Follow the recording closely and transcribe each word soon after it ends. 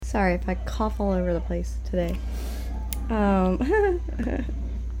Sorry if I cough all over the place today. What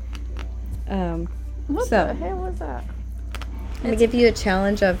the hell was that? Let me give you a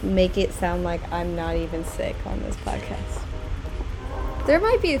challenge of make it sound like I'm not even sick on this podcast. There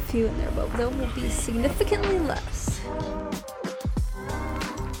might be a few in there, but there will be significantly less.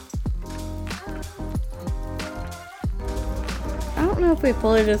 I don't know if we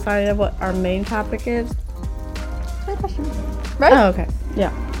fully decided what our main topic is. Good question. Right? Oh, okay.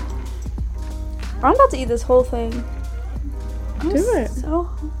 Yeah. I'm about to eat this whole thing. I'm Do it. so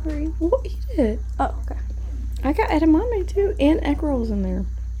hungry. We'll eat it. Oh, okay. I got edamame too, and egg rolls in there.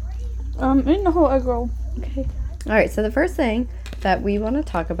 Eating the whole egg roll. Okay. All right, so the first thing that we want to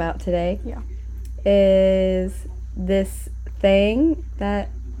talk about today Yeah. is this thing that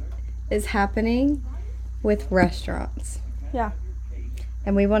is happening with restaurants. Yeah.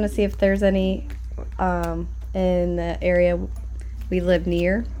 And we want to see if there's any in the area we live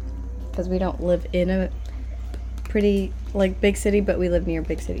near, because we don't live in a pretty big city, but we live near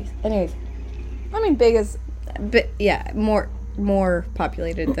big cities. Anyways, I mean, big as... but yeah, more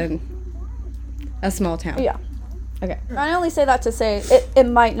populated than a small town. Yeah. Okay. I only say that to say it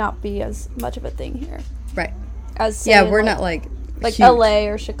might not be as much of a thing here. Right. As say, Yeah, we're not like huge. LA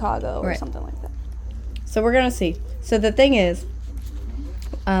or Chicago or Right. something like that. So we're gonna see. So the thing is,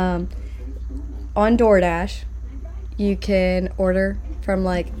 on DoorDash, you can order from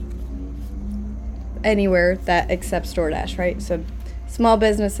anywhere that accepts DoorDash, right? So small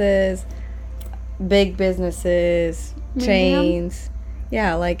businesses, big businesses, chains,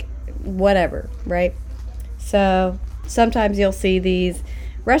 yeah, whatever, right? So sometimes you'll see these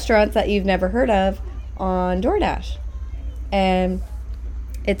restaurants that you've never heard of on DoorDash, and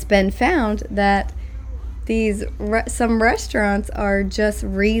it's been found that these some restaurants are just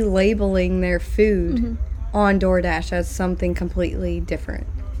relabeling their food on DoorDash as something completely different.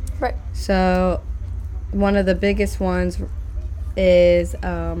 Right. So one of the biggest ones is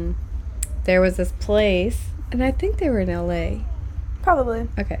there was this place, and I think they were in LA. Probably.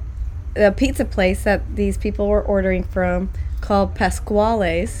 Okay. The pizza place that these people were ordering from called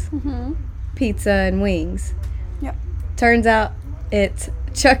Pasquale's Pizza and Wings. Yep. Turns out it's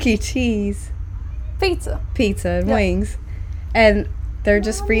Chuck E. Cheese Pizza and wings, and they're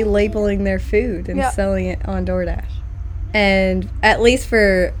just relabeling their food and selling it on DoorDash. And at least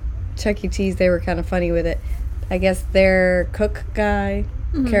for Chuck E. Cheese, they were kind of funny with it. I guess their cook guy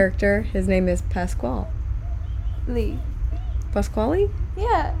character, his name is Pasquale. Pasquale?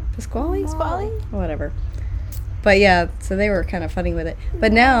 Yeah. Pasquale? Pasquale? Whatever. But yeah, so they were kind of funny with it.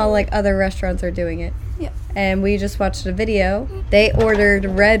 But now, other restaurants are doing it. Yeah. And we just watched a video. They ordered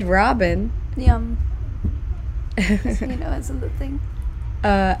Red Robin. Yum. Isn't the thing.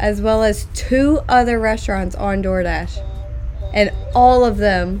 As well as 2 other restaurants on DoorDash. And all of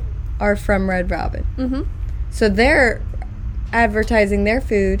them are from Red Robin. Mm-hmm. So they're advertising their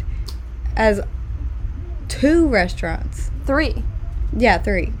food as 2 restaurants. 3. Yeah,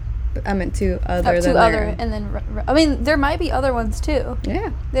 3. But I meant 2 other than 2 other, their. and then... I mean, there might be other ones, too.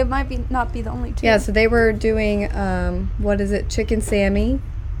 Yeah. They might not be the only 2. Yeah, so they were doing, what is it, Chicken Sammy.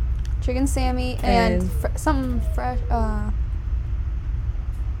 Chicken Sammy and something fresh.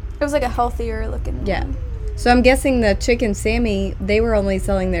 It was a healthier looking Yeah. one. So I'm guessing the Chicken Sammy, they were only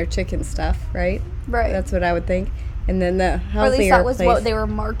selling their chicken stuff, right? Right. That's what I would think. And then the healthier or at least that was place, what they were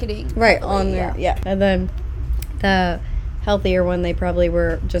marketing. right, heavily, on there. Yeah. And then the healthier one, they probably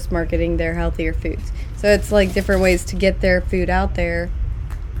were just marketing their healthier foods. So it's different ways to get their food out there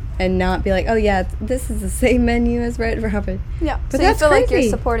and not be oh yeah, this is the same menu as Red Robin. Yeah. But so that's you feel like crazy.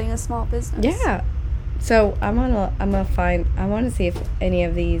 you're supporting a small business. Yeah. So I want to see if any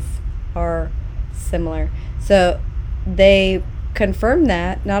of these are similar. So they confirmed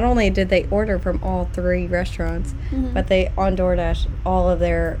that not only did they order from all 3 restaurants, but they on DoorDash, all of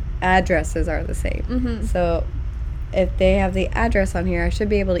their addresses are the same. So if they have the address on here, I should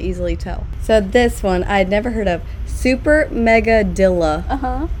be able to easily tell. So this one I had never heard of. Super Mega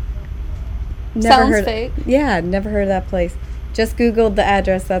Dilla. Sounds fake. Yeah, never heard of that place. Just Googled the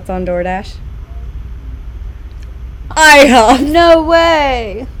address that's on DoorDash. IHOP. No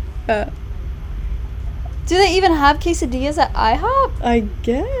way. Uh, Do they even have quesadillas at IHOP? I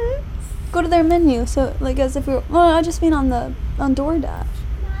guess. Go to their menu. So as if we were. Well, I just mean on DoorDash.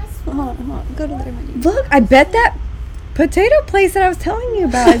 Hold on. Go to their menu. Look, I bet that potato place that I was telling you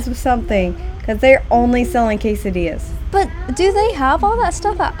about is something, because they're only selling quesadillas. But do they have all that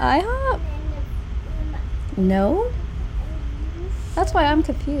stuff at IHOP? No. That's why I'm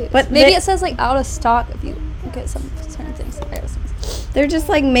confused. But maybe they- it says out of stock if you get some certain things. They're just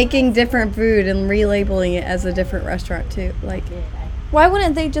making different food and relabeling it as a different restaurant too. Why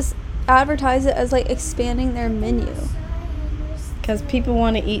wouldn't they just advertise it as, like, expanding their menu? Because people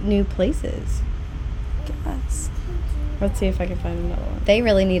want to eat new places. Guess. Let's see if I can find another one. They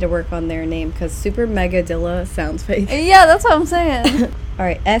really need to work on their name because Super Megadilla sounds fake. Yeah, that's what I'm saying. All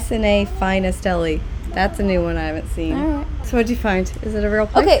right, S&A Finest Deli. That's a new one I haven't seen. All right. So what'd you find? Is it a real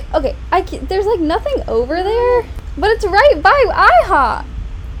place? Okay. There's, like, nothing over there, but it's right by IHOP.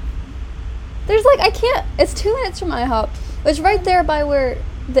 There's, like, it's 2 minutes from IHOP. It's right there by where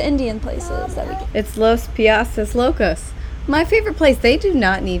the Indian place is that we get. It's Los Piazas Locos. My favorite place. They do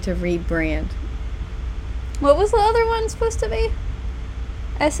not need to rebrand. What was the other one supposed to be?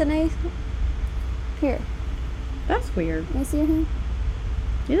 S&A? Here. That's weird. Let me see your hand.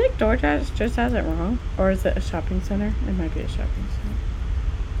 Do you think DoorDash just has it wrong? Or is it a shopping center? It might be a shopping center.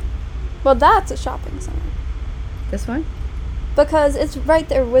 Well, that's a shopping center. This one? Because it's right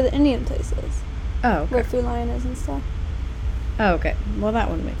there where the Indian place is. Oh, okay. Where Food Lion is and stuff. Oh, okay. Well, that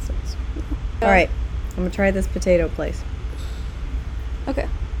one makes sense. All right. I'm going to try this potato place. Okay.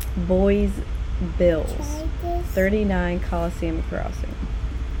 Boys Bills. 39 Coliseum Crossing.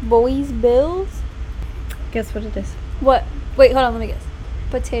 Boys Bills? Guess what it is? What? Wait, hold on, let me guess.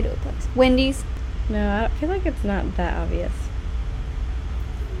 Potato place. Wendy's? No, I feel like it's not that obvious.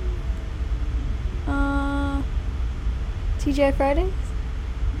 TGI Fridays?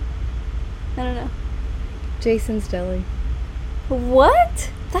 I don't know. Jason's Deli.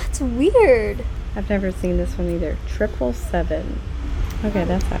 What? That's weird. I've never seen this one either. 777. Okay,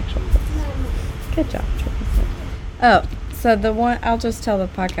 that's actual. Good job, 777. Oh, so the one, I'll just tell the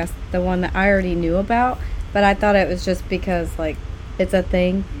podcast, the one that I already knew about, but I thought it was just because, like, it's a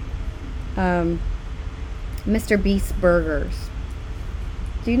thing. Mr. Beast Burgers.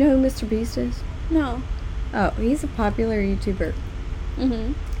 Do you know who Mr. Beast is? No. Oh, he's a popular YouTuber.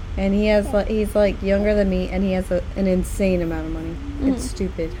 Mm-hmm. And he's like younger than me, and he has an insane amount of money. Mm-hmm. It's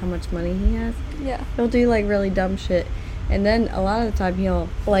stupid how much money he has. Yeah. He'll do like really dumb shit, and then a lot of the time he'll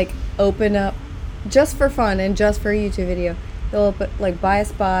like open up just for fun and just for a YouTube video. He'll buy a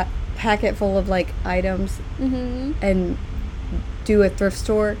spot, pack it full of like items, Mm-hmm. and do a thrift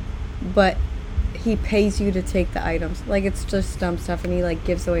store, but he pays you to take the items. Like, it's just dumb stuff, and he like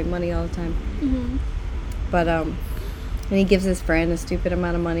gives away money all the time. Mm-hmm. But and he gives his friend a stupid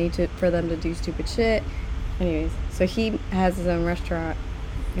amount of money for them to do stupid shit. Anyways, so he has his own restaurant.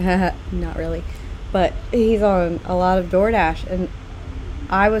 Not really. But he's on a lot of DoorDash, and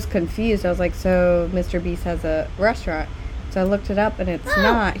I was confused. I was like, so Mr. Beast has a restaurant. So I looked it up, and it's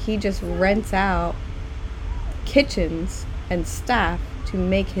not. He just rents out kitchens and staff to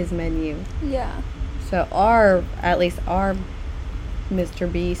make his menu. Yeah. So at least our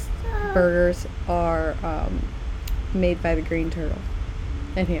Mr. Beast burgers are made by the Green Turtle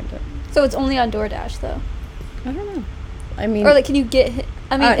in Hampton. So it's only on DoorDash, though? I don't know. I mean... Or, like, can you get... is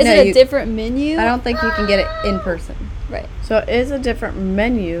no, it a different menu? I don't think you can get it in person. Right. So it is a different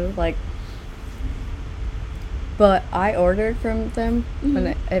menu, like... But I ordered from them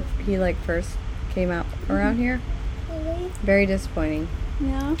when he, like, first came out around here. Very disappointing.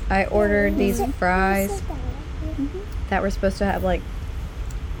 Yeah. I ordered these fries that were supposed to have, like,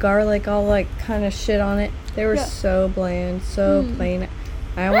 garlic, all, like, kind of shit on it. They were so bland, so plain.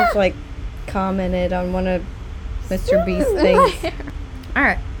 I almost, like, commented on one of Mr. Beast's things. All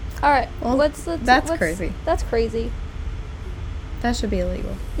right. Well, that's crazy. That's crazy. That should be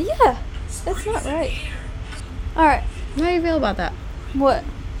illegal. Yeah. That's not right. All right. How do you feel about that? What?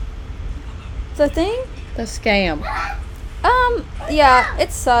 The thing? The scam. Yeah,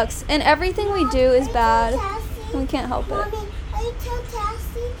 it sucks. And everything we do is bad. We can't help it.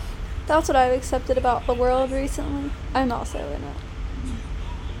 That's what I've accepted about the world recently. I'm also in a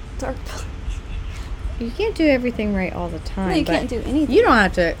dark place. You can't do everything right all the time. No, you can't do anything. You don't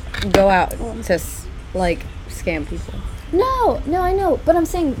have to go out to, like, scam people. No, I know. But I'm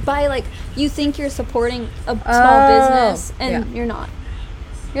saying by, like, you think you're supporting a small business, and you're not.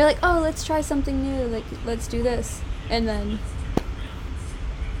 You're like, oh, let's try something new. Like, let's do this. And then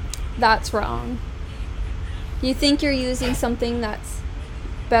that's wrong. You think you're using something that's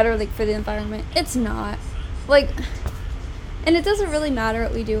better, like, for the environment. It's not. Like, and it doesn't really matter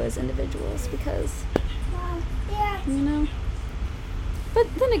what we do as individuals because, you know.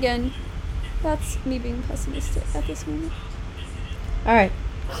 But then again, that's me being pessimistic at this moment. All right.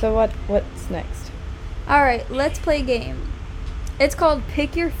 So what's next? All right, let's play a game. It's called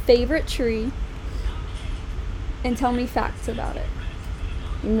Pick Your Favorite Tree and Tell Me Facts About It.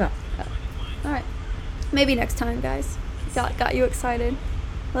 No. All right. Maybe next time, guys. Got you excited.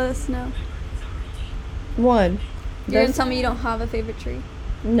 Let us know. One. You're going to tell me you don't have a favorite tree?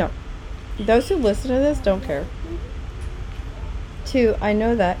 No. Those who listen to this don't care. too. I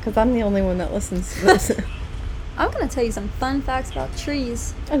know that because I'm the only one that listens to this. I'm going to tell you some fun facts about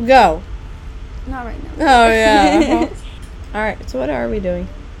trees. Oh, go. Not right now. Oh, yeah. All right, so what are we doing?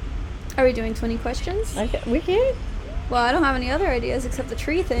 Are we doing 20 questions? We can. Well, I don't have any other ideas except the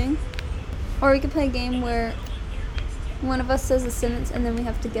tree thing. Or we could play a game where one of us says a sentence and then we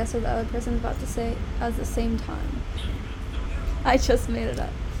have to guess what the other person's about to say at the same time. I just made it up.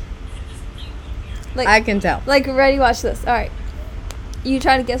 Like, I can tell. Like, ready? Watch this. All right. You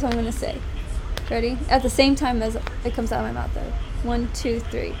try to guess what I'm going to say. Ready? At the same time as it comes out of my mouth, though. 1, 2,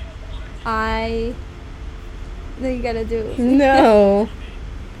 3. Then you got to do it. No.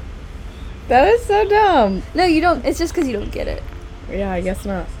 That is so dumb. No, you don't. It's just because you don't get it. Yeah, I guess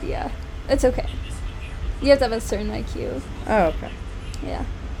not. Yeah. It's okay. You have to have a certain IQ. Oh, okay. Yeah.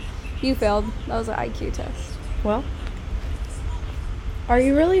 You failed. That was an IQ test. Well, are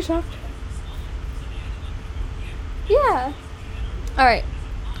you really shocked? Yeah. All right.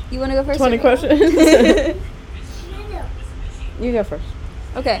 You want to go first? 20 questions. You go first.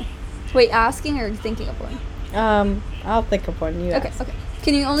 Okay. Wait, asking or thinking of one? I'll think of one. You Okay, ask. okay.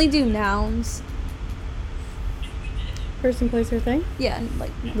 Can you only do nouns? Person, place, or thing? Yeah, and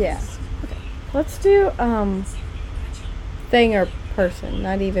like nouns. Yeah. Okay. Let's do thing or person,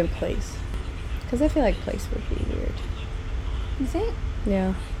 not even place. Because I feel like place would be weird. You think?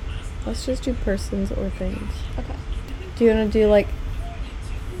 Yeah. Let's just do persons or things. Okay. Do you want to do like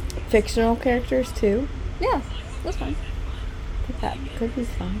fictional characters too? Yeah, that's fine. I think that could be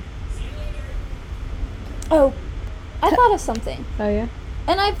fun. Oh, I thought of something. Oh yeah?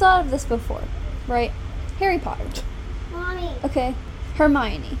 And I've thought of this before, right? Harry Potter. Mommy. Okay.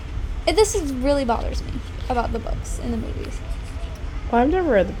 Hermione. This is really bothers me about the books and the movies. Well, I've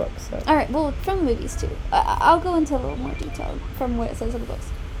never read the book, so. Alright, well, from the movies too. I'll go into a little more detail from what it says in the books.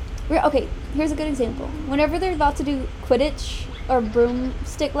 Okay, here's a good example. Whenever they're about to do Quidditch or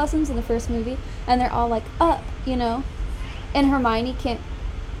broomstick lessons in the first movie, and they're all like, up, you know, and Hermione can't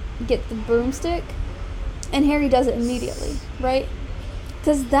get the broomstick, and Harry does it immediately, right?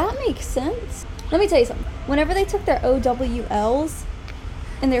 Does that make sense? Let me tell you something. Whenever they took their OWLs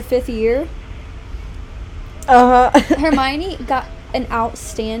in their 5th year, Hermione got an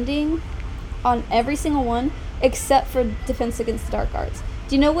outstanding on every single one except for Defense Against the Dark Arts.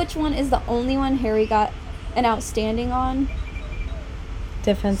 Do you know which one is the only one Harry got an outstanding on?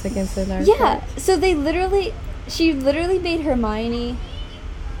 Defense Against the Dark Yeah. Arts. So she literally made Hermione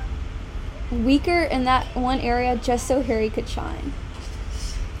weaker in that one area just so Harry could shine.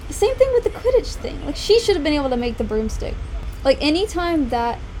 Same thing with the Quidditch thing. Like, she should have been able to make the broomstick. Like, anytime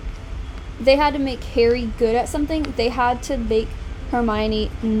that they had to make Harry good at something, they had to make Hermione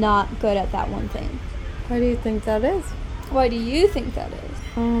not good at that one thing. Why do you think that is? Why do you think that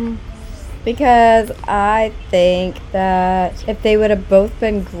is? Because I think that if they would have both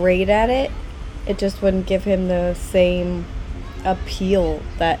been great at it, it just wouldn't give him the same appeal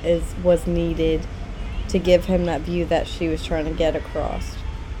that was needed to give him that view that she was trying to get across.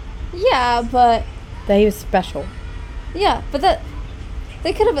 Yeah, but... That he was special. Yeah, but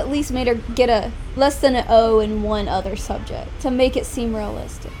they could have at least made her get a less than an O in one other subject to make it seem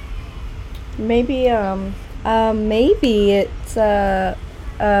realistic. Maybe it's a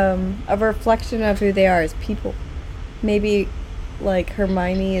reflection of who they are as people. Maybe, like,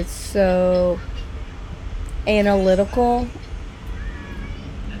 Hermione is so analytical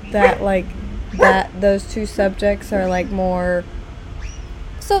that, like, those two subjects are, like, more...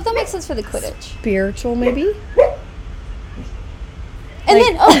 So if that makes sense for the Quidditch. Spiritual, maybe?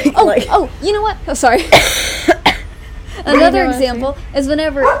 And like, then, you know what? Oh, sorry. Another example is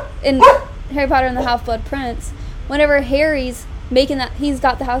whenever, in Harry Potter and the Half-Blood Prince, whenever Harry's making that, he's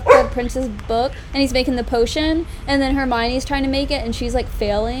got the Half-Blood Prince's book, and he's making the potion, and then Hermione's trying to make it, and she's, like,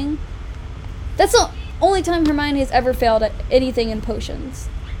 failing. That's the only time Hermione has ever failed at anything in potions.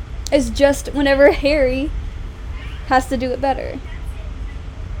 It's just whenever Harry has to do it better.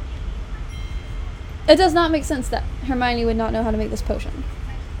 It does not make sense that Hermione would not know how to make this potion.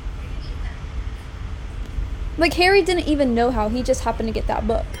 Like, Harry didn't even know how. He just happened to get that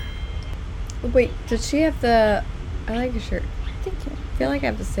book. Wait, did she have the... I like your shirt. Thank you. I feel like I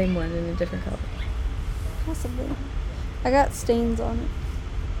have the same one in a different color. Possibly. I got stains on it.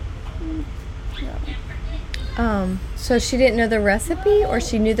 Yeah. So she didn't know the recipe, or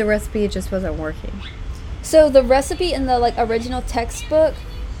she knew the recipe, it just wasn't working? So the recipe in the, like, original textbook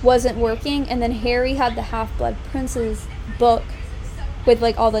wasn't working, and then Harry had the Half-Blood Prince's book with,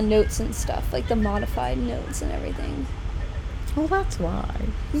 like, all the notes and stuff, like the modified notes and everything. Well, that's why.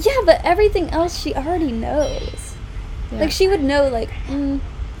 Yeah, but everything else she already knows. Yeah. Like, she would know, like,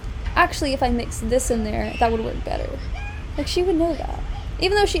 actually, if I mix this in there, that would work better. Like, she would know that.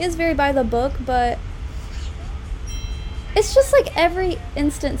 Even though she is very by the book, but it's just like every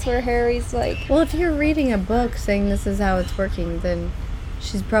instance where Harry's like... Well, if you're reading a book saying this is how it's working, then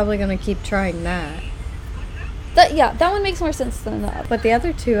she's probably going to keep trying that. That one makes more sense than that. But the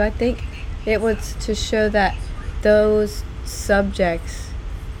other two, I think it was to show that those subjects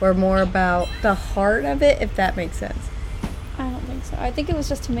were more about the heart of it, if that makes sense. I don't think so. I think it was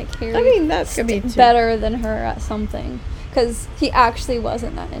just to make Harry that could be better than her at something. Because he actually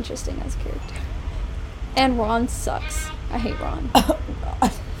wasn't that interesting as a character. And Ron sucks. I hate Ron. Oh,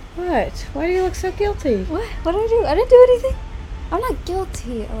 God. What? Why do you look so guilty? What? What did I do? I didn't do anything. I'm not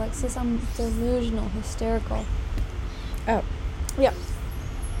guilty, Alexis. I'm delusional, hysterical. Oh. Yeah.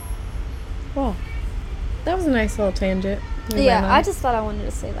 Well, that was a nice little tangent. Yeah, I just thought I wanted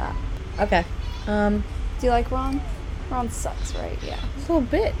to say that. Okay. Do you like Ron? Ron sucks, right? Yeah. He's a little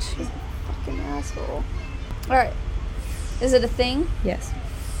bitch. He's a fucking asshole. Alright. Is it a thing? Yes.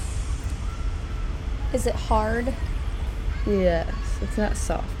 Is it hard? Yes. It's not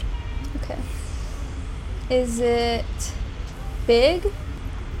soft. Okay. Is it big?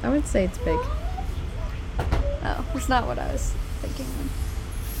 I would say it's big. Oh, that's not what I was thinking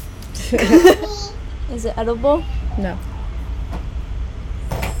of. Is it edible? No.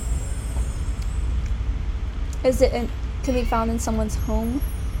 Is it can be found in someone's home?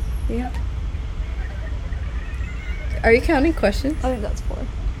 Yeah. Are you counting questions? I think that's 4.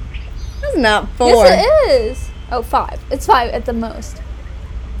 That's not 4. Yes, it is. Oh, 5. It's 5 at the most.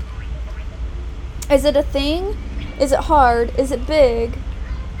 Is it a thing? Is it hard? Is it big?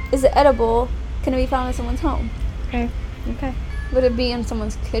 Is it edible? Can it be found in someone's home? Okay. Okay. Would it be in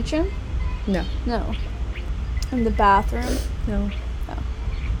someone's kitchen? No. No. In the bathroom? No. Oh.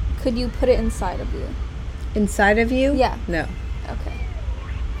 Could you put it inside of you? Inside of you? Yeah. No. Okay.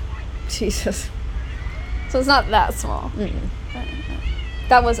 Jesus. So it's not that small. Mm-mm.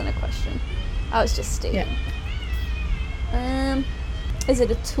 That wasn't a question. I was just stating. Yeah. Is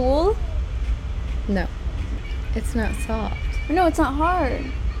it a tool? No. It's not soft. No, it's not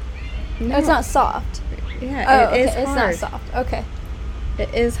hard. No. It's not soft. Yeah, Oh, it is okay. hard. It's not soft. Okay.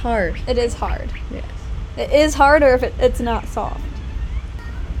 It is hard. It is hard. Yes. It is harder if it's not soft.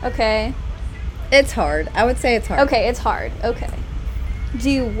 Okay. It's hard. I would say it's hard. Okay, it's hard. Okay. Do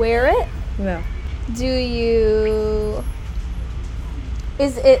you wear it? No. Do you...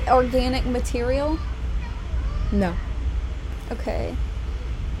 Is it organic material? No. Okay.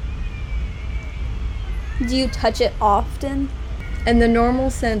 Do you touch it often? In the normal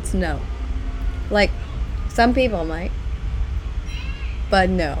sense, no. Like, some people might. But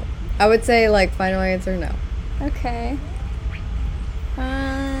no. I would say, like, final answer, no. Okay.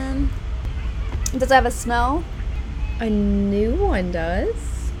 Does it have a smell? A new one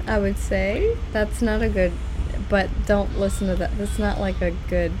does, I would say. That's not a good... But don't listen to that. That's not, like, a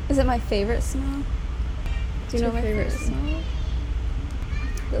good... Is it my favorite smell? Do you know What's my your favorite smell?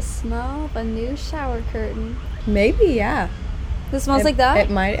 The smell of a new shower curtain. Maybe, yeah. It smells like that? It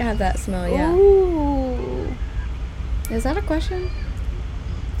might have that smell, yeah. Ooh. Is that a question?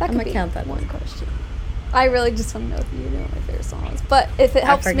 That I'm could gonna be count that one one. question. I really just want to know if you know what my favorite song is. But if it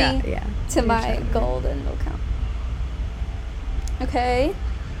helps me yeah. to my goal, then it'll count. Okay.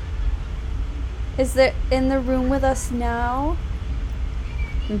 Is there in the room with us now?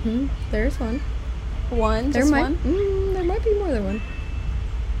 Mm-hmm. There's one. One? There Just might, one? there might be more than one.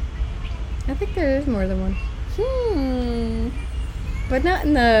 I think there is more than one. But not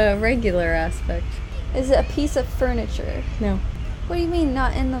in the regular aspect. Is it a piece of furniture? No. What do you mean,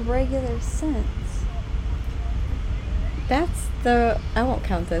 not in the regular sense? That's the... I won't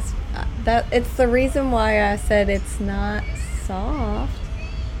count this. It's the reason why I said it's not soft.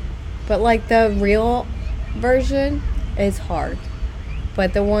 But, like, the real version is hard.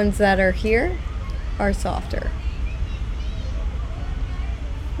 But the ones that are here are softer.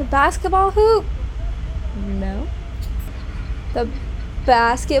 The basketball hoop? No? The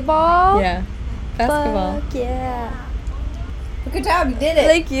basketball? Yeah. Basketball. Fuck yeah. Good job, you did it.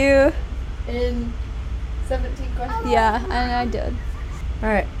 Thank you. In 17 questions? Yeah, and I did.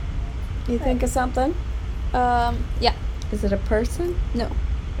 Alright. You think of something? Yeah. Is it a person? No.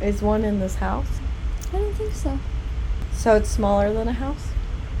 Is one in this house? I don't think so. So it's smaller than a house?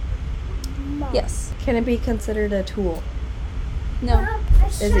 Yes. Can it be considered a tool? No.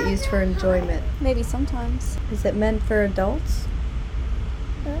 Is it used for enjoyment? Maybe sometimes. Is it meant for adults?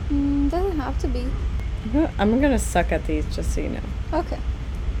 Doesn't have to be. I'm gonna suck at these just so you know. Okay.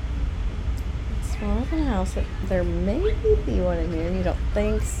 It's smaller than a house. There may be one in here. You don't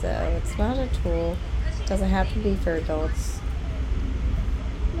think so. It's not a tool. Doesn't have to be for adults.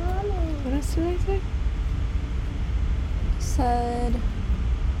 Mommy. What else did I say? said,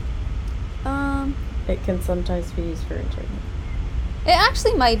 It can sometimes be used for entertainment. it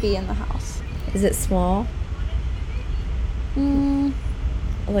actually might be in the house. Is it small?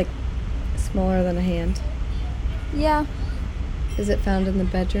 Like smaller than a hand? Yeah. Is it found in the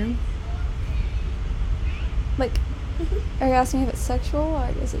bedroom? Like, are you asking if it's sexual or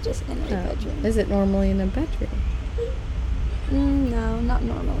is it just in a bedroom? Is it normally in a bedroom? No, not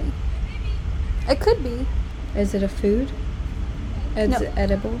normally. It could be. Is it a food? Is it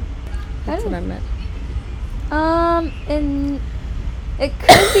edible? That's what I meant. It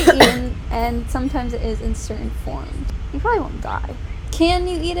could be eaten, and sometimes it is in certain forms. You probably won't die. Can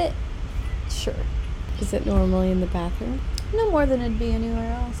you eat it? Sure. Is it normally in the bathroom? No more than it'd be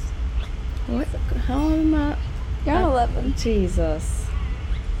anywhere else. What? How am I? You're on 11. Jesus.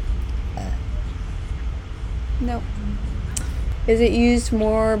 Nope. Is it used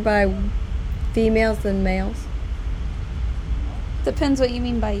more by females than males? Depends what you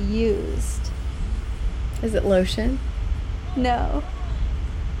mean by used. Is it lotion? No.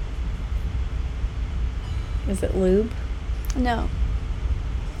 Is it lube? No.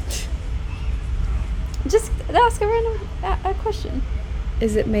 Just ask a random a question.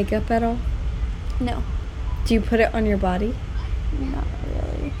 Is it makeup at all? No. Do you put it on your body? Not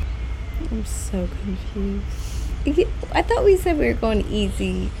really. I'm so confused. I thought we said we were going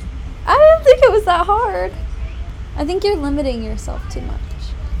easy. I didn't think it was that hard. I think you're limiting yourself too much.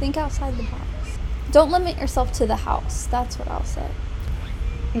 Think outside the box. Don't limit yourself to the house. That's what I'll say.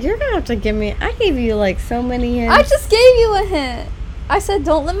 You're gonna have to give me. I gave you like so many hints. I just gave you a hint. I said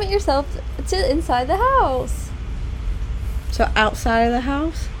don't limit yourself to inside the house. So outside of the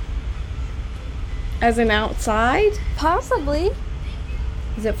house? As in outside? Possibly.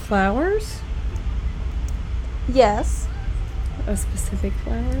 Is it flowers? Yes. A specific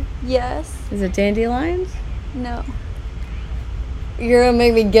flower? Yes. Is it dandelions? No. You're gonna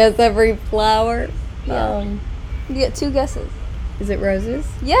make me guess every flower? Yeah. You get 2 guesses. Is it roses?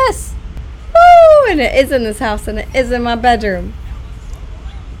 Yes. Woo! And it is in this house and it is in my bedroom.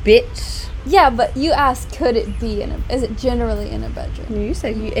 Bitch. Yeah, but you asked, could it be is it generally in a bedroom? You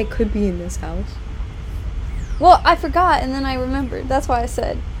said it could be in this house. Well, I forgot and then I remembered. That's why I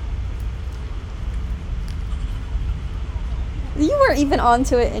said. You weren't even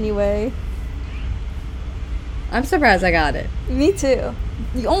onto it anyway. I'm surprised I got it. Me too.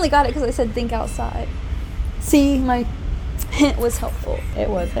 You only got it because I said think outside. See, my hint was helpful. It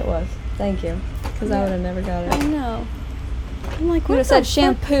was. Thank you. Because I would have never got it. I know. I'm like, You would what have said the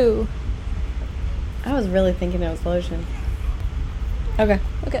shampoo. fuck? I was really thinking it was lotion. Okay.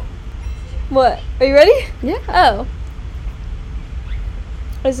 What? Are you ready? Yeah. Oh.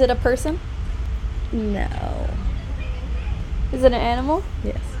 Is it a person? No. Is it an animal?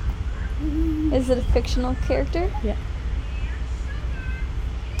 Yes. Is it a fictional character? Yeah.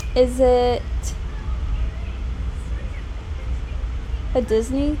 Is it a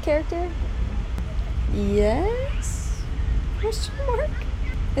Disney character? Yes? Question mark?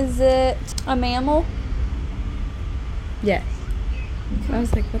 Is it a mammal? Yes. I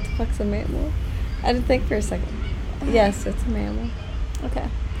was like, what the fuck's a mammal? I didn't think for a second. Yes, it's a mammal. Okay.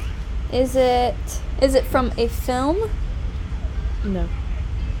 Is it from a film? No.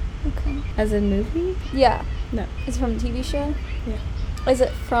 Okay. As in movie? Yeah. No. Is it from a TV show? Yeah. Was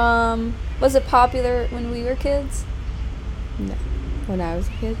it popular when we were kids? No. When I was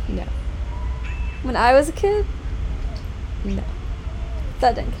a kid? No. When I was a kid? No.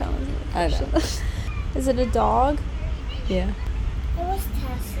 That didn't count as a I know. question. Is it a dog? Yeah. It was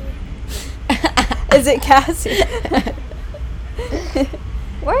Cassie. Is it Cassie?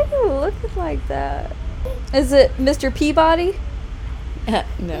 Why are you looking like that? Is it Mr. Peabody?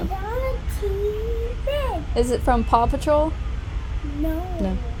 No. It's on a TV. Is it from Paw Patrol? No.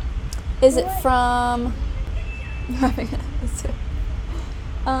 No. Is it What? from...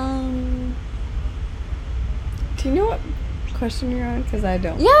 Do you know what question you're on? Because I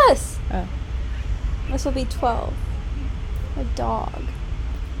don't. Yes! Oh. This will be 12. A dog.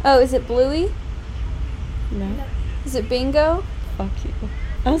 Oh, is it Bluey? No. Is it Bingo? Fuck you.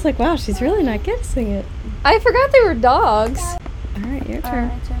 I was like, wow, she's really not guessing it. I forgot they were dogs. All right, your turn.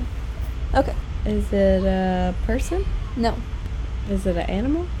 Alright, turn. Okay. Is it a person? No. Is it an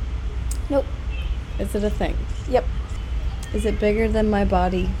animal? Nope. Is it a thing? Yep. Is it bigger than my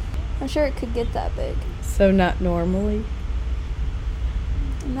body? I'm sure it could get that big. So not normally?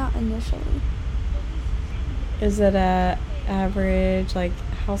 Not initially. Is it a average, like,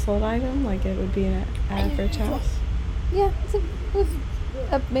 household item? Like it would be in an average house? Yeah,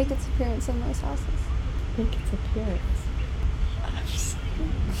 make its appearance in most houses. Make its appearance.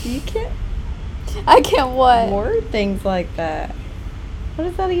 You can't. I can't what? word things like that. What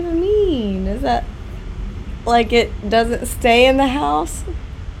does that even mean? Is that like it doesn't stay in the house?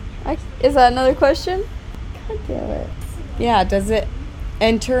 Is that another question? God damn it. Yeah, does it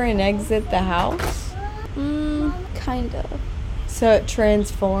enter and exit the house? Kind of. So it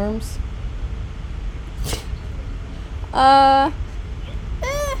transforms?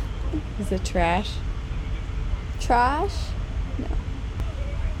 Is it trash? Trash? No.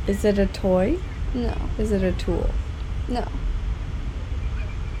 Is it a toy? No. Is it a tool? No.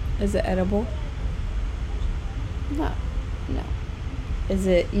 Is it edible? No. No. Is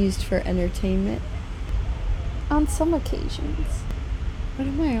it used for entertainment? On some occasions. What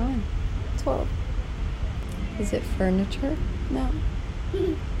am I on? 12. Is it furniture? No.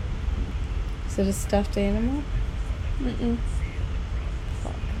 Is it a stuffed animal? Mm-mm.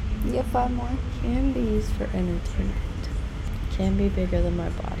 Fuck. You have 5 more. Can be used for entertainment. Can be bigger than my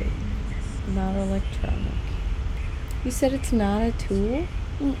body. Not electronic. You said it's not a tool?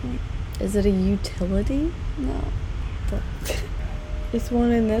 Mm-mm. Is it a utility? No. Is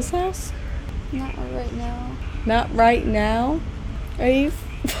one in this house? Not right now. Not right now? Are you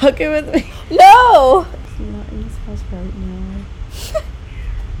fucking with me? No! It's not in this house right now.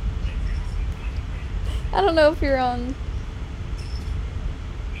 I don't know if you're on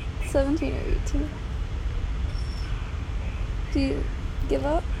 17 or 18. Do you give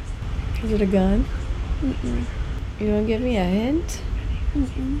up? Is it a gun? Mm-mm. You don't give me a hint?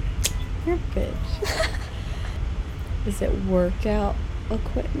 Mm-mm. You're a bitch. Is it workout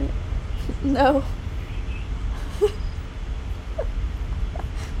equipment? No.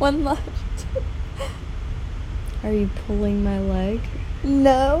 One left. Are you pulling my leg?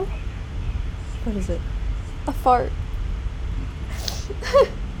 No. What is it? A fart.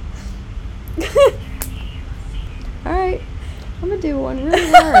 Alright. I'm gonna do one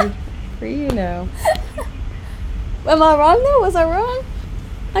really hard for you now. Am I wrong though? Was I wrong?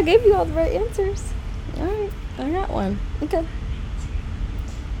 I gave you all the right answers. Alright, I got one. Okay.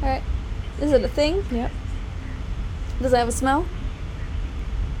 Alright. Is it a thing? Yep. Does it have a smell?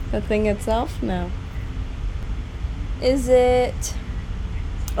 The thing itself? No. Is it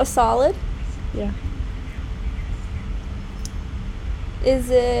a solid? Yeah.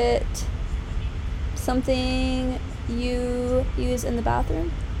 Is it something you use in the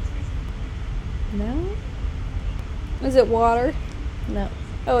bathroom? No? Is it water? No.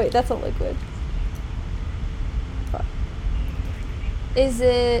 Oh wait, that's a liquid. Fuck. Is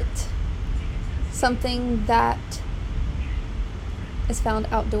it something that is found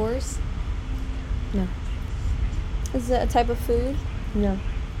outdoors? No. Is it a type of food? No.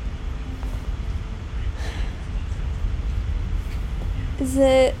 Is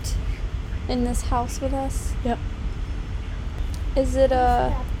it in this house with us? Yep. Is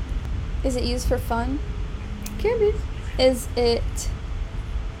it used for fun? Can be. Is it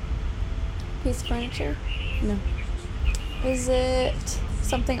a piece of furniture? No. Is it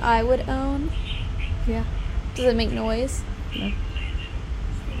something I would own? Yeah. Does it make noise? No.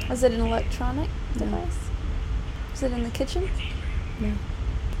 Is it an electronic No. device? Is it in the kitchen? No.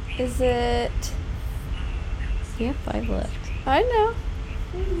 Is it... You have 5 left. I know.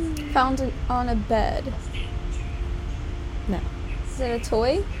 Found on a bed. No. Is it a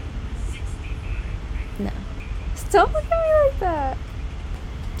toy? No. Don't look at me like that.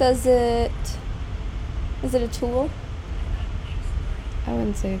 Is it a tool? I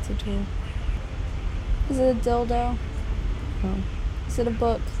wouldn't say it's a tool. Is it a dildo? No. Is it a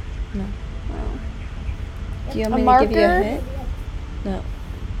book? No. No. Do you A want me to give you a marker? hint? No.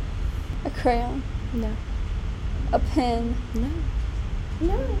 A crayon? No. A pen? No.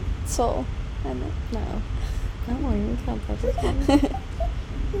 No. Soul? I meant. No. I don't even count that as one.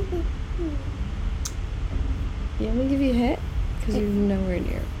 You want me to give you a hint? Because you're nowhere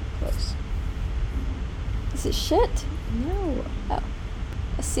near close. Is it shit? No. Oh.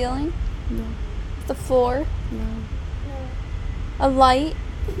 A ceiling? No. The floor? No. A light?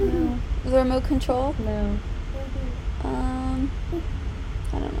 No. The remote control? No.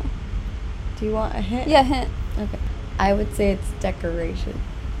 I don't know. Do you want a hint? Yeah, hint. Okay. I would say it's decoration.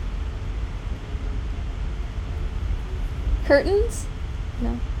 Curtains?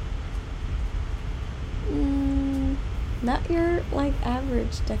 No. Not your, like,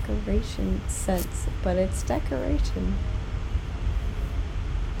 average decoration sense, but it's decoration.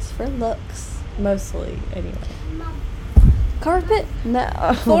 It's for looks. Mostly, anyway. Carpet?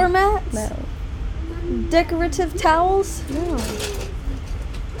 No. Floor mats? No. Decorative towels? No.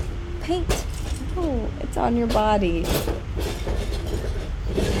 Paint? No. It's on your body.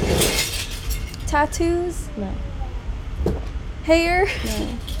 Tattoos? No. Hair?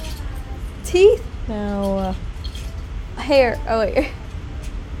 No. Teeth? No. Hair. Oh, wait.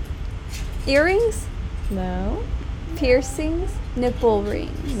 Earrings? No. Piercings? Nipple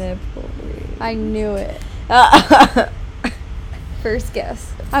rings. Nipple ring. I knew it. First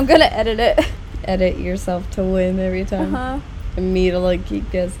guess. I'm gonna edit it. Edit yourself to win every time. Uh-huh. And me to like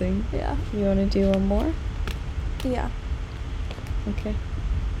keep guessing. Yeah. You want to do one more? Yeah. Okay.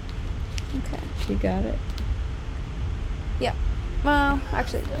 Okay. You got it. Yeah. Well,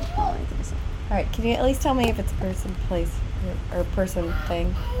 actually, I don't think so. All right. Can you at least tell me if it's a person, place, or person,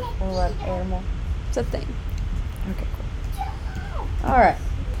 thing, or what animal? It's a thing. Okay, cool. All right.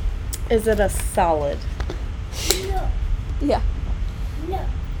 Is it a solid? No. Yeah. No.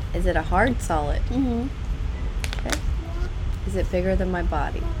 Is it a hard solid? Mm-hmm. Okay. Is it bigger than my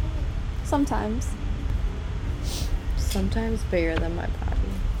body? Sometimes. Sometimes bigger than my body.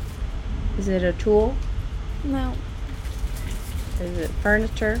 Is it a tool? No. Is it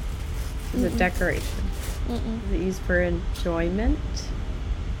furniture? Is it decoration? Mm-mm. Is it used for enjoyment?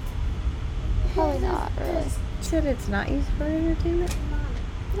 Probably not, really. You said it's not used for entertainment?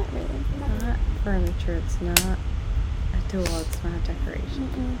 Not really. It's not furniture. It's not a tool. It's not decoration.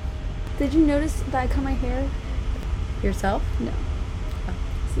 Mm-mm. Did you notice that I cut my hair? Yourself? No. Oh.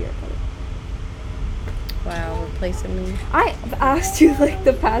 Sierra cut it. Wow, replacing me. I've asked you like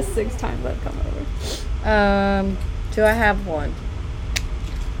the past 6 times I've come over. Do I have one?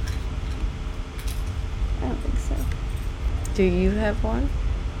 I don't think so. Do you have one?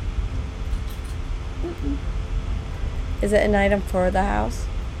 Mm-mm. Is it an item for the house?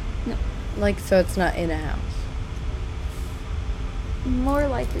 No. Like, so it's not in a house. More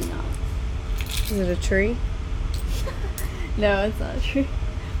likely not. Is it a tree? No, it's not a tree.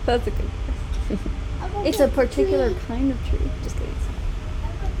 That's a good guess. It's a particular kind of tree. Just kidding.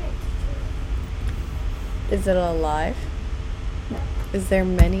 Is it alive? No. Is there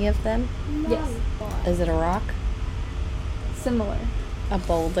many of them? Yes. Is it a rock? Similar. A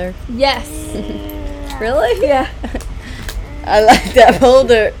boulder? Yes. Really? Yeah. I like that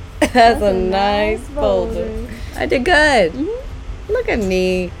boulder. That's a nice boulder. I did good. Mm-hmm. Look at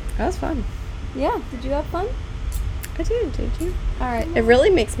me. That was fun. Yeah. Did you have fun? I did you? All right. It really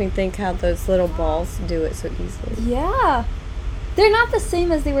makes me think how those little balls do it so easily. Yeah. They're not the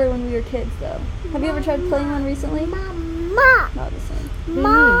same as they were when we were kids, though. Have you ever tried playing one recently? Mama. Not the same.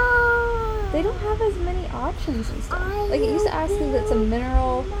 Mom. They don't have as many options and stuff. Like, it used to ask if it's a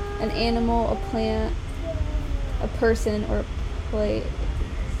mineral, an animal, a plant, a person, or a place.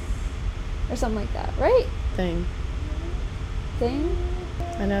 Or something like that, right? Thing. Thing?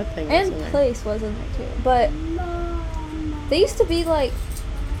 I know thing. And was in there. place was in there, too. But they used to be, like,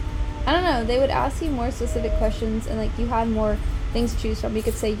 I don't know, they would ask you more specific questions, and, like, you had more things to choose from. You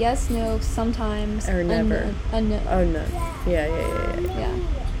could say yes, no, sometimes. Or never. No. Oh, no. Yeah. Yeah.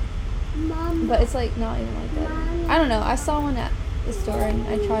 But it's like not even like that. I don't know. I saw one at the store and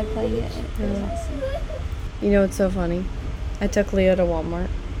I tried playing it and it was awesome. You know what's so funny? I took Leo to Walmart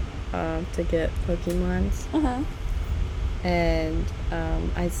to get Pokemons. Uh-huh. And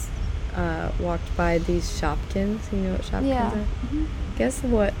I walked by these Shopkins. You know what Shopkins Yeah. are? Mm-hmm. Guess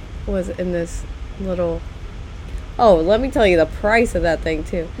what was in this little... Oh, let me tell you the price of that thing,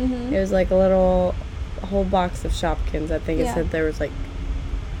 too. Mm-hmm. It was like a whole box of Shopkins. I think it said there was like...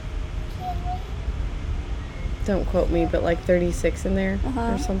 Don't quote me, but like 36 in there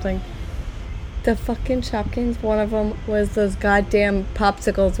or something. The fucking Shopkins, one of them was those goddamn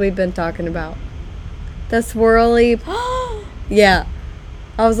popsicles we've been talking about. The swirly... Yeah.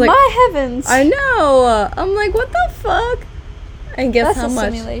 I was like... My heavens! I know! I'm like, what the fuck? And guess That's how a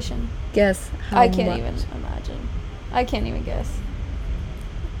much? simulation. Guess how I much? can't even imagine. I can't even guess.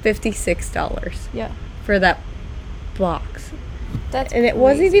 $56 Yeah. for that box. That's And it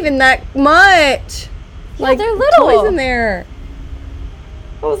wasn't crazy. even that much. Yeah, they're little. Toys in there.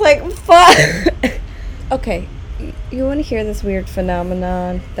 I was like, fuck. Okay, you want to hear this weird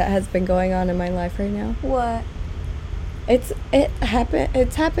phenomenon that has been going on in my life right now? What? It's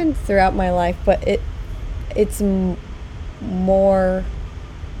happened throughout my life, but it's more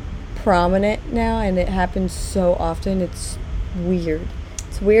prominent now, and it happens so often. It's weird.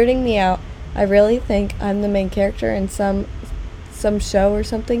 It's weirding me out. I really think I'm the main character in some show or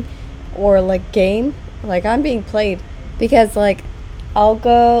something, or like game. Like I'm being played because like I'll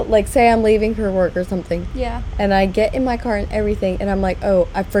go, like say I'm leaving for work or something. Yeah. And I get in my car and everything, and I'm like, oh,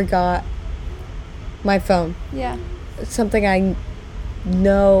 I forgot my phone. Yeah. Something I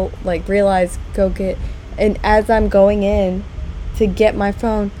know, like realize, go get. And as I'm going in to get my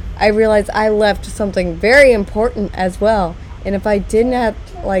phone, I realize I left something very important as well. And if I didn't have,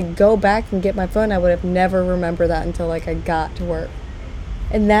 like, go back and get my phone, I would have never remembered that until, like, I got to work.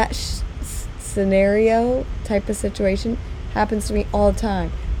 And that scenario type of situation happens to me all the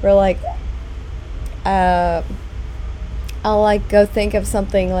time. Where like, I'll like go think of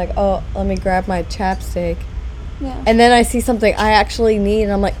something like, oh, let me grab my chapstick. Yeah. And then I see something I actually need,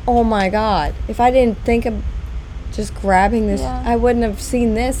 and I'm like, oh my God. If I didn't think of just grabbing this, Yeah. I wouldn't have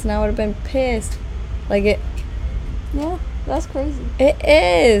seen this, and I would have been pissed. Like, Yeah, that's crazy. it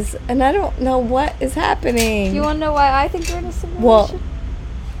is. And I don't know what is happening. Do you want to know why I think you're in a simulation? Well,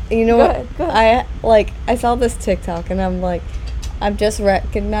 you know Go what? ahead, go ahead. I saw this TikTok, and I'm like, I'm just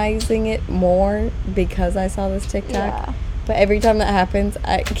recognizing it more because I saw this TikTok. Yeah. But every time that happens,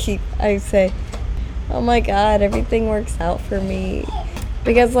 I say, oh my God, everything works out for me.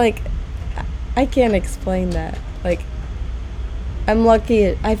 Because, like, I can't explain that. Like, I'm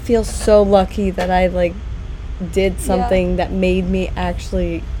lucky. I feel so lucky that I, like, did something that made me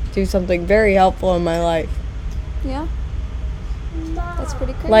actually do something very helpful in my life. Yeah. That's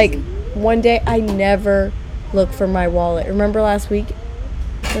pretty crazy. Like, one day I never looked for my wallet. Remember last week?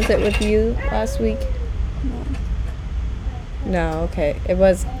 Was it with you last week? No, okay. It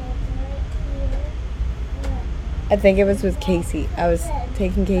was, I think it was with Casey. I was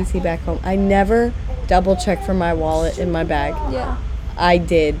taking Casey back home. I never double checked for my wallet in my bag. Yeah. I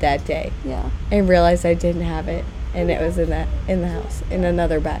did that day. Yeah. And realized I didn't have it. And it was in the house, in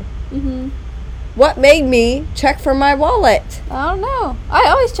another bag. Mm-hmm. What made me check for my wallet? I don't know. I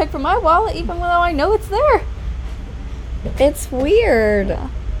always check for my wallet even though I know it's there. It's weird. Yeah.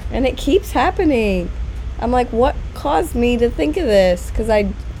 And it keeps happening. I'm like, what caused me to think of this? Because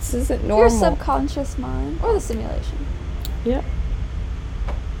this isn't normal. Your subconscious mind. Or the simulation. Yep.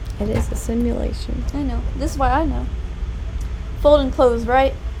 It is a simulation. I know. This is why I know. Folding clothes,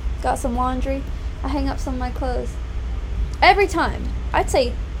 right? Got some laundry. I hang up some of my clothes. Every time. I'd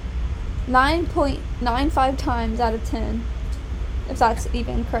say 9.95 times out of 10. If that's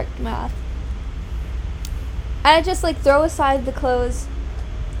even correct math. I just like throw aside the clothes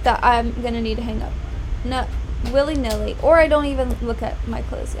that I'm going to need to hang up. No, willy-nilly. Or I don't even look at my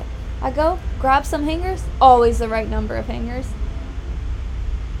clothes yet. I go, grab some hangers. Always the right number of hangers.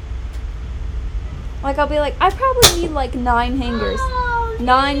 Like, I'll be like, I probably need like 9 hangers.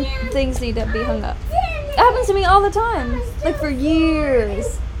 9 things need to be hung up. It happens to me all the time. Like, for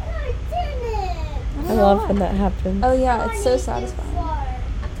years. I love when that happens. Oh, yeah, it's so satisfying.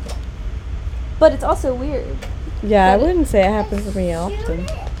 But it's also weird. Yeah, I wouldn't say it happens to me often. It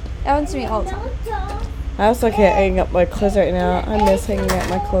happens to me all the time. I also can't hang up my clothes right now. I miss hanging up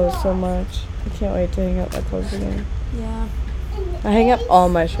my clothes so much. I can't wait to hang up my clothes again. Yeah. I hang up all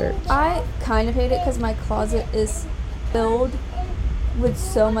my shirts. I kind of hate it because my closet is filled with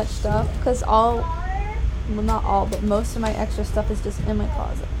so much stuff. Because well, not all, but most of my extra stuff is just in my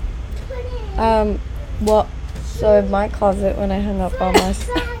closet. Well, so in my closet, when I hung up all my,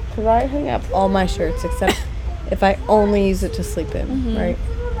 because I hung up all my shirts except if I only use it to sleep in, right?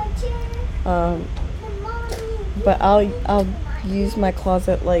 But I'll use my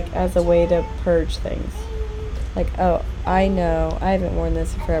closet like as a way to purge things. Like, oh, I know I haven't worn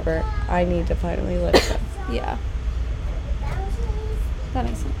this in forever. I need to finally let it go. Yeah. That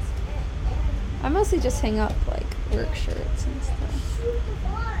makes sense. I mostly just hang up like work shirts and stuff.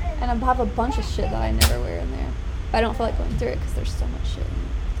 And I have a bunch of shit that I never wear in there. But I don't feel like going through it because there's so much shit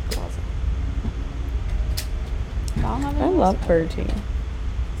in the closet. I love purging.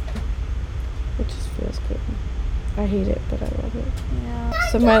 It just feels good. I hate it, but I love it. Yeah.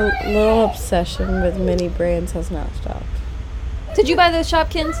 So my little obsession with mini brands has not stopped. Did you buy those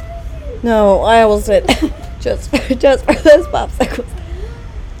Shopkins? No, I almost did. just for those popsicles.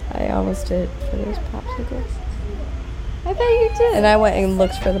 I almost did for those popsicles. I bet you did. And I went and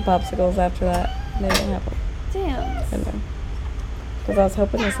looked for the popsicles after that. And they didn't have them. Damn. I know. Because I was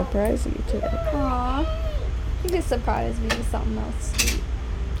hoping to surprise you today. Aw. You just surprised me with something else sweet.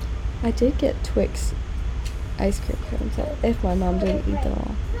 I did get Twix ice cream cones if my mom didn't eat them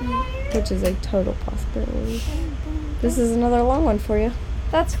all. Which is a total possibility. This is another long one for you.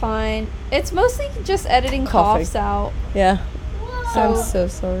 That's fine. It's mostly just editing Coffee. coughs out. Yeah. I'm So- so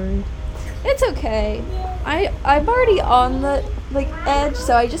sorry. It's okay. I'm already on the edge,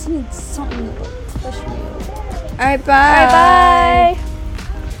 so I just need something to push me over. Alright, bye. Alright, bye.